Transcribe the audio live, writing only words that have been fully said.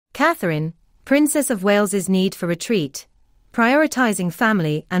Catherine, Princess of Wales's need for retreat, prioritizing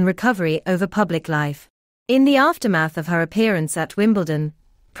family and recovery over public life. In the aftermath of her appearance at Wimbledon,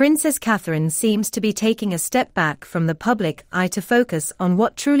 Princess Catherine seems to be taking a step back from the public eye to focus on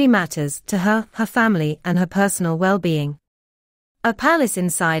what truly matters to her, her family, and her personal well-being. A palace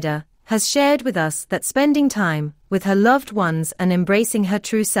insider has shared with us that spending time with her loved ones and embracing her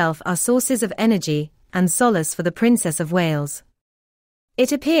true self are sources of energy and solace for the Princess of Wales.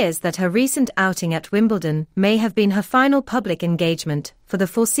 It appears that her recent outing at Wimbledon may have been her final public engagement for the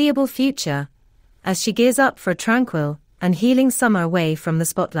foreseeable future, as she gears up for a tranquil and healing summer away from the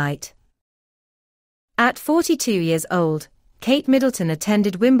spotlight. At 42 years old, Kate Middleton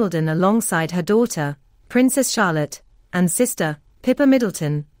attended Wimbledon alongside her daughter, Princess Charlotte, and sister, Pippa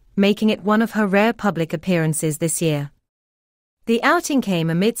Middleton, making it one of her rare public appearances this year. The outing came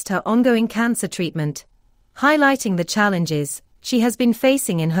amidst her ongoing cancer treatment, highlighting the challenges she has been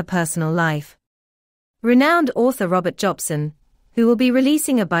facing in her personal life. Renowned author Robert Jobson, who will be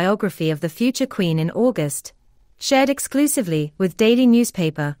releasing a biography of the future Queen in August, shared exclusively with Daily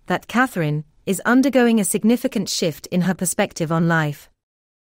Newspaper that Catherine is undergoing a significant shift in her perspective on life.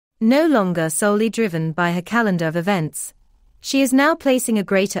 No longer solely driven by her calendar of events, she is now placing a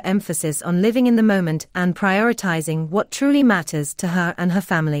greater emphasis on living in the moment and prioritizing what truly matters to her and her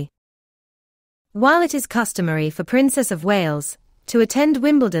family. While it is customary for Princess of Wales to attend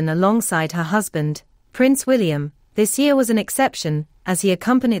Wimbledon alongside her husband, Prince William, this year was an exception as he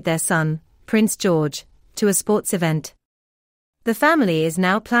accompanied their son, Prince George, to a sports event. The family is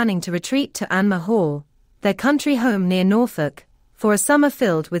now planning to retreat to Anmer Hall, their country home near Norfolk, for a summer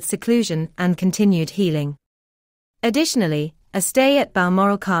filled with seclusion and continued healing. Additionally, a stay at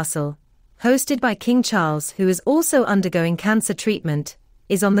Balmoral Castle, hosted by King Charles, who is also undergoing cancer treatment,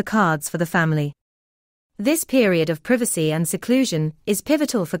 is on the cards for the family. This period of privacy and seclusion is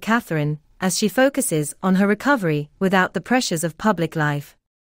pivotal for Catherine, as she focuses on her recovery without the pressures of public life.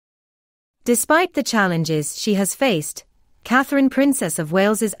 Despite the challenges she has faced, Catherine, Princess of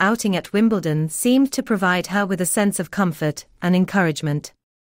Wales's outing at Wimbledon seemed to provide her with a sense of comfort and encouragement.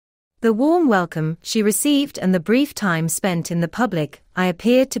 The warm welcome she received and the brief time spent in the public eye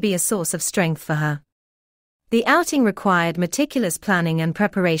appeared to be a source of strength for her. The outing required meticulous planning and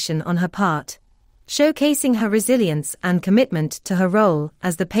preparation on her part, showcasing her resilience and commitment to her role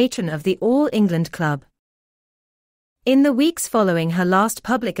as the patron of the All England Club. In the weeks following her last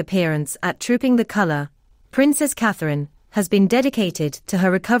public appearance at Trooping the Colour, Princess Catherine has been dedicated to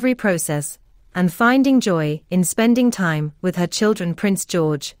her recovery process and finding joy in spending time with her children Prince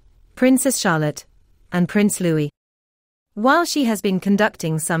George, Princess Charlotte, and Prince Louis. While she has been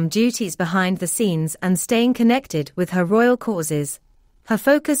conducting some duties behind the scenes and staying connected with her royal causes, her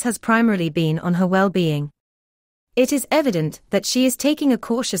focus has primarily been on her well-being. It is evident that she is taking a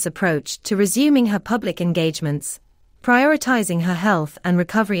cautious approach to resuming her public engagements, prioritizing her health and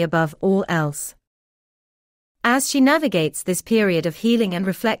recovery above all else. As she navigates this period of healing and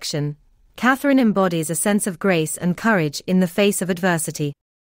reflection, Catherine embodies a sense of grace and courage in the face of adversity.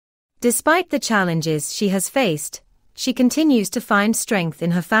 Despite the challenges she has faced, she continues to find strength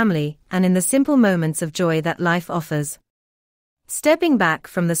in her family and in the simple moments of joy that life offers. Stepping back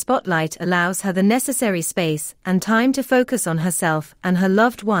from the spotlight allows her the necessary space and time to focus on herself and her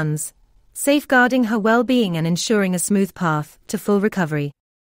loved ones, safeguarding her well-being and ensuring a smooth path to full recovery.